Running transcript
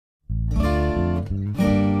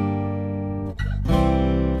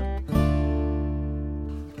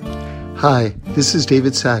Hi, this is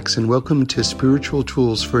David Sachs, and welcome to Spiritual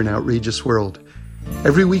Tools for an Outrageous World.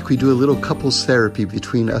 Every week we do a little couples therapy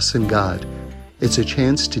between us and God. It's a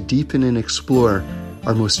chance to deepen and explore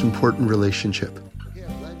our most important relationship. Okay,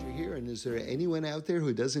 I'm glad you're here, and is there anyone out there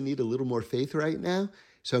who doesn't need a little more faith right now?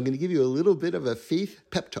 So I'm going to give you a little bit of a faith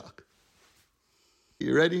pep talk.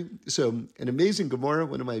 You ready? So an amazing Gemara,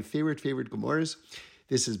 one of my favorite Gemaras.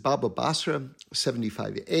 This is Baba Basra,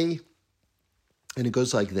 75a, and it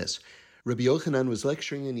goes like this. Rabbi Yochanan was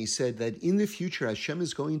lecturing and he said that in the future, Hashem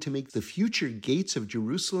is going to make the future gates of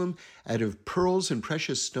Jerusalem out of pearls and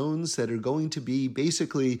precious stones that are going to be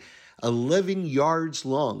basically 11 yards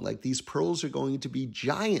long. Like these pearls are going to be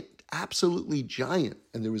giant, absolutely giant.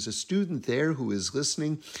 And there was a student there who was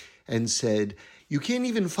listening and said, "You can't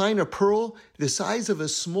even find a pearl the size of a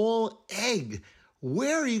small egg.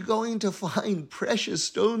 Where are you going to find precious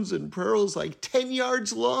stones and pearls like 10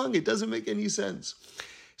 yards long? It doesn't make any sense."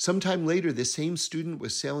 Sometime later, the same student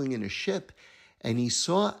was sailing in a ship, and he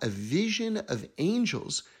saw a vision of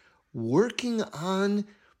angels working on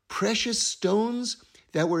precious stones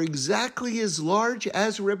that were exactly as large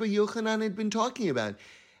as Rabbi Yochanan had been talking about.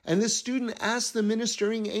 And the student asked the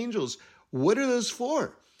ministering angels, "What are those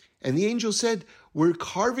for?" And the angel said, "We're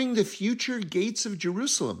carving the future gates of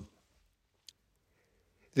Jerusalem."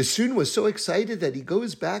 The student was so excited that he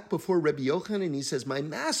goes back before Rabbi Yochanan and he says, "My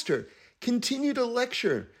master, continue to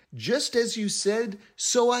lecture. Just as you said,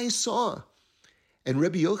 so I saw." And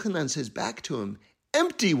Rabbi Yochanan says back to him,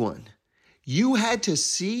 "Empty one. You had to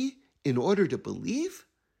see in order to believe?"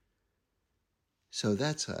 So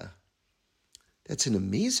that's an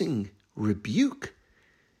amazing rebuke.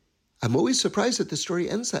 I'm always surprised that the story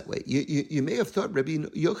ends that way. You may have thought Rabbi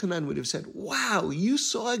Yochanan would have said, "Wow, you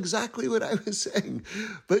saw exactly what I was saying."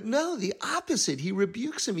 But no, the opposite. He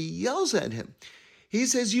rebukes him. He yells at him. He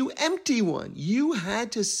says, "You empty one. You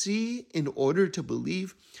had to see in order to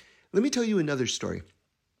believe." Let me tell you another story,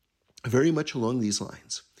 very much along these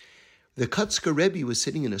lines. The Kotzker Rebbe was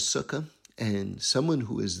sitting in a sukkah, and someone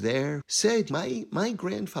who was there said, my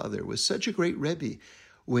grandfather was such a great Rebbe.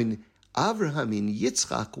 When Avraham and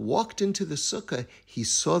Yitzchak walked into the sukkah, he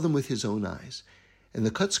saw them with his own eyes. And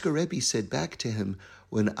the Kotzker Rebbe said back to him,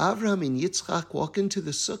 "When Avraham and Yitzchak walk into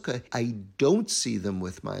the sukkah, I don't see them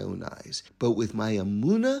with my own eyes, but with my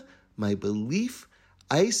emunah, my belief,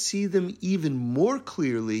 I see them even more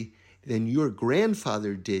clearly than your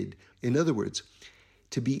grandfather did." In other words,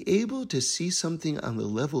 to be able to see something on the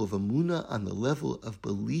level of emunah, on the level of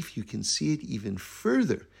belief, you can see it even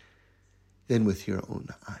further than with your own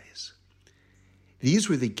eyes. These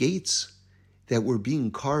were the gates that were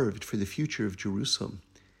being carved for the future of Jerusalem.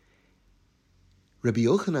 Rabbi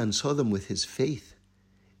Yochanan saw them with his faith.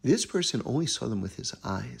 This person only saw them with his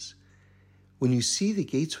eyes. When you see the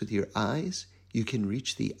gates with your eyes, you can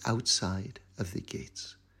reach the outside of the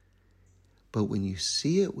gates. But when you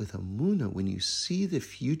see it with emunah, when you see the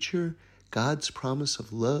future, God's promise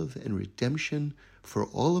of love and redemption for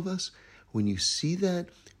all of us, when you see that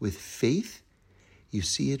with faith, you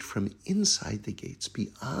see it from inside the gates,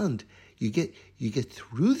 beyond. You get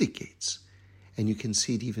through the gates, and you can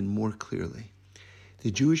see it even more clearly.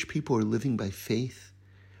 The Jewish people are living by faith.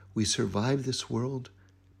 We survive this world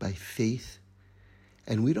by faith,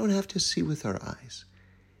 and we don't have to see with our eyes,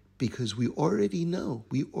 because we already know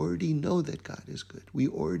that God is good. We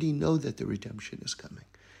already know that the redemption is coming.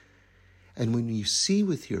 And when you see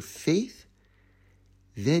with your faith,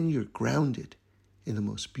 then you're grounded in the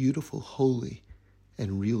most beautiful, holy,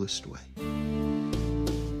 and realist way.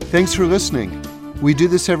 Thanks for listening. We do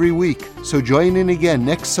this every week, so join in again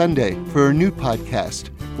next Sunday for a new podcast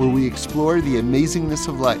where we explore the amazingness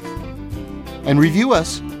of life. And review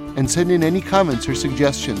us and send in any comments or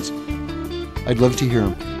suggestions. I'd love to hear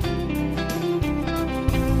them.